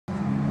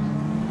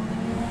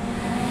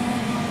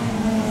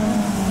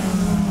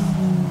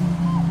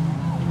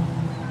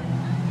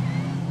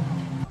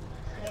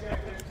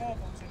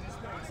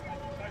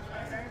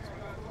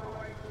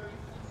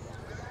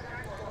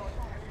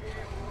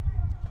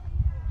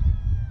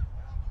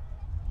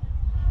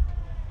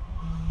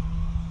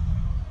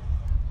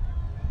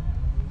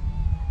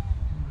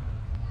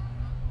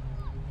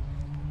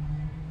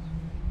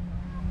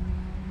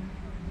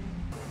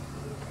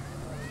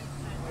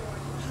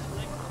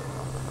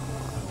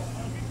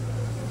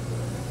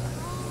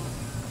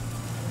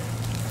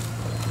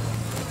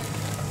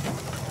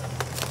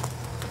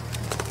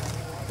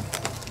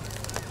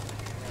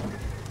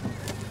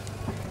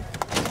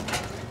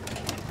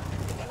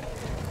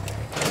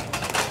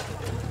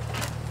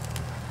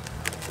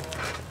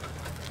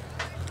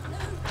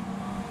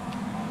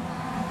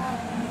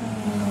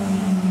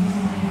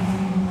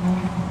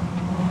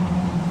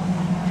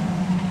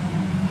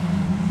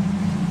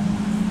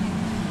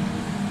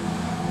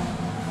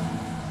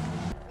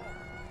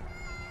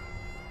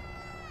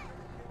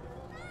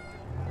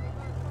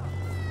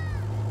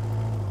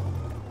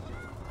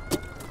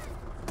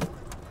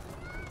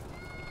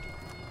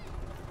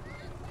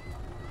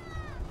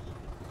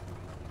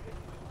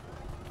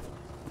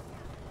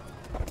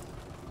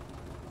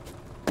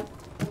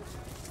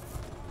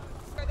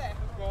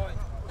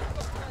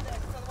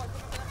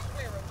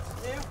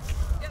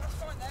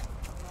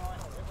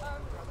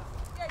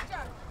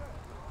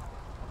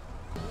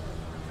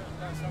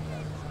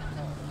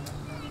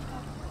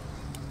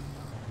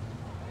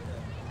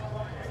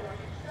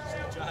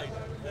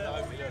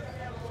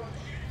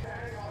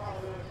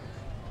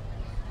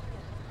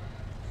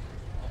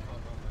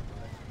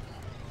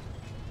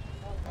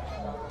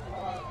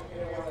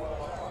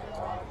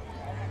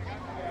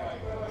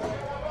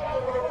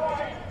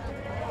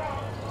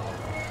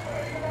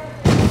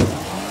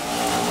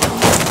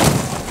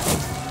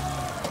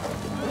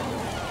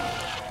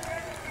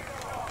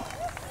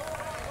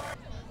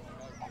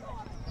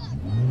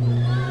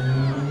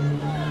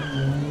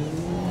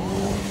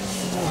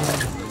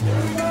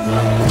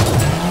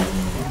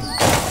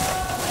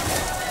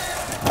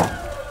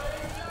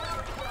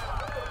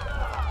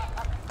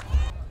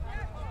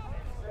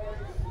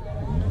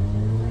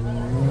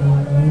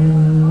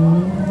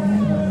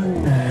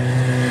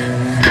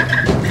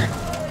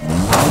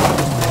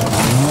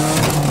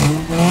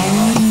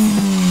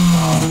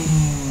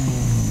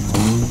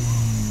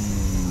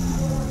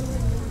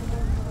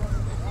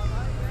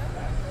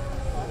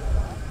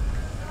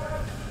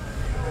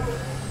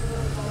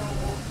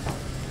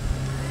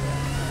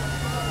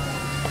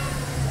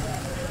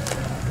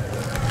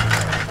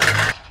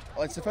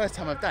Well, it's the first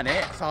time I've done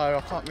it, so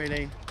I can't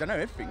really, don't know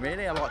everything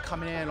really. I like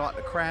coming here, I like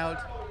the crowd,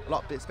 I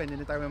like spending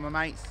the day with my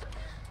mates,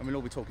 and we'll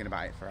all be talking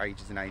about it for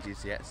ages and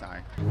ages yet, so.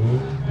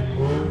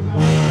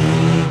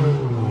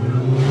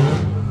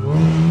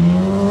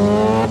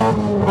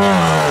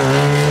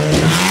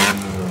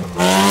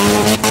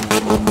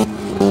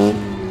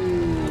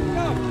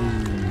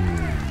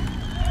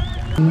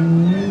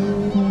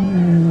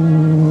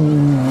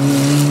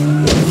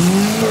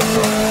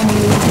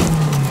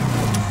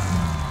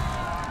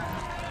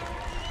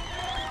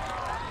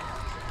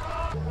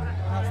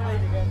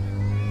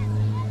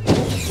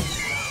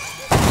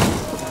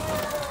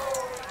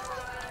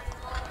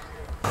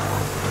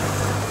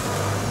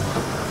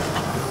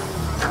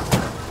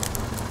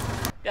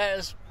 Yeah, it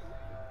was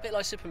a bit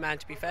like Superman,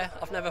 to be fair.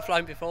 I've never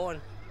flown before,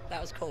 and that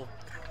was cool.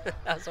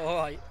 That was all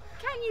right.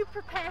 Can you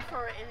prepare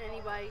for it in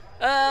any way?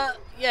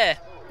 Yeah,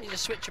 you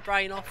just switch your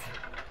brain off.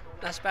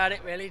 That's about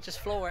it, really. Just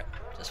floor it.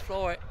 Just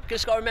floor it. You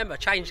just got to remember,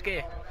 change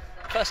gear.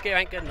 First gear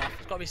ain't good enough.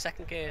 It's got to be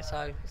second gear.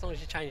 So as long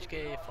as you change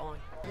gear, you're fine.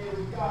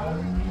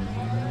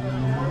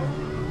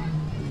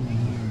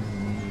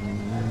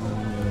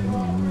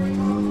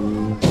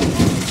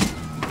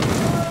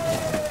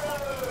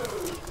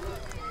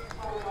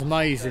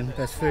 Amazing,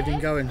 best feeling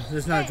going.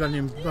 There's no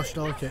adrenaline rush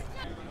like it.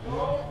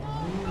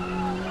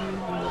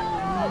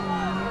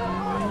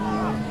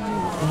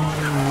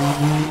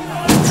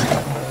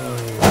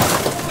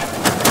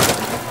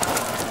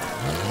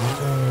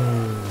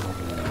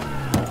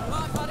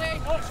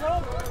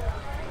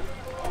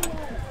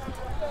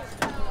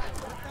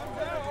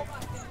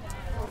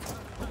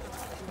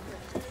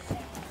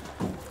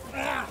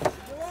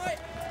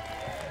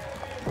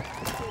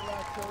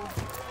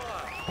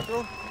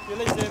 You're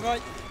leaving,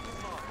 mate.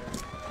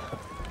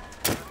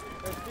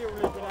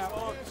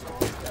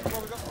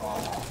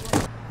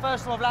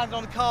 First time I've landed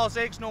on the cars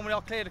eggs, normally I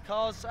clear the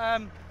cars.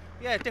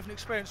 Yeah, different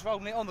experience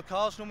rolling it on the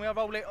cars, normally I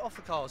roll it off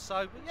the cars,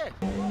 so yeah.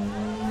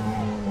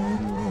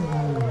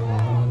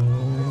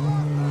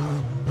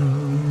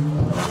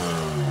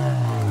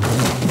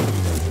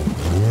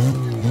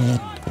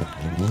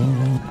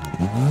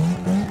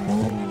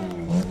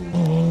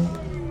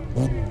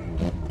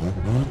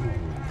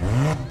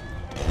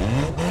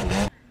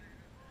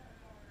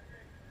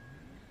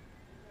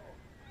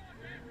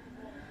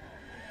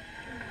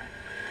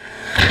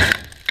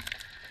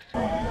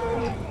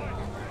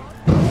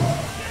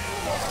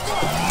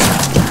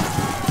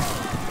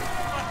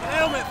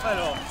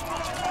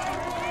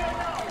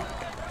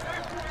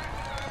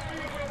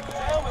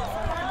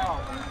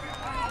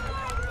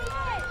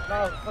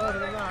 No, further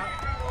than that.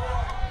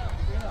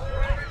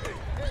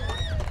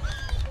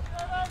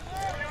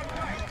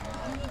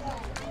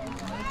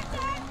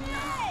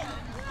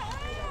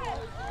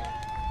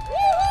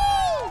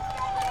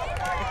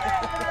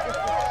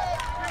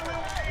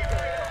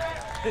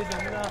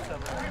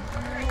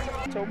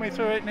 Talk me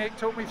through it, Nick,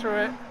 talk me through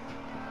it.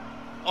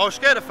 I was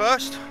scared at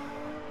first,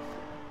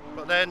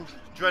 but then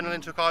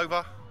adrenaline took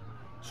over,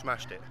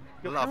 smashed it.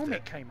 Your Loved helmet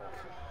it. came off.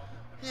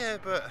 Yeah,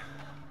 but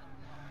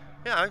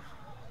you know,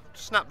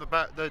 snapped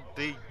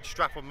the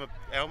strap on my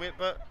helmet,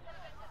 but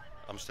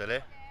I'm still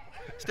here,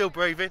 still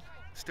breathing,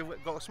 still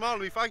got a smile on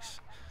my face.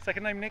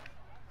 Second name, Nick?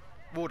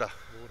 Warder.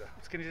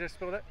 Can you just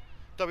spell that?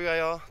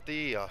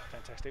 W-A-R-D-E-R.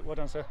 Fantastic, well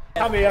done, sir.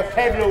 Come here,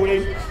 Kev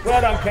Lawley.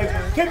 Well done,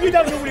 Kev. Kev, you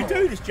don't normally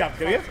do this jump,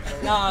 do you?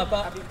 No,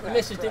 but the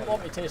missus didn't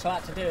want me to, so I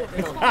had to do it,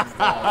 didn't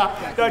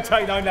I? Don't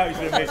take no notice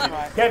of the missus.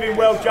 Kevin,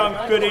 well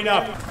jumped, good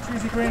enough.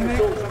 Cheesy green, Nick.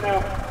 Thank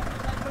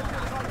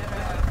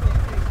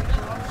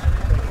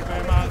you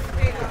very much.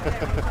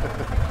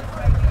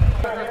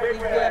 I know,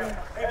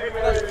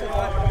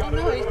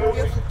 he's been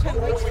here for 10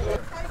 weeks.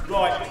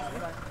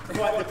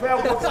 Right, the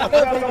crowd wants to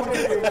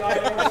do it,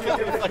 mate.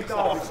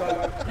 So,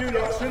 you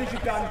lot, as soon as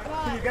you're done,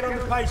 can you get on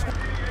the pace?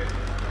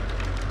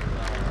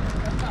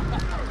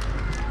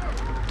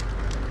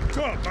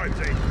 Come on,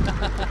 Boaty.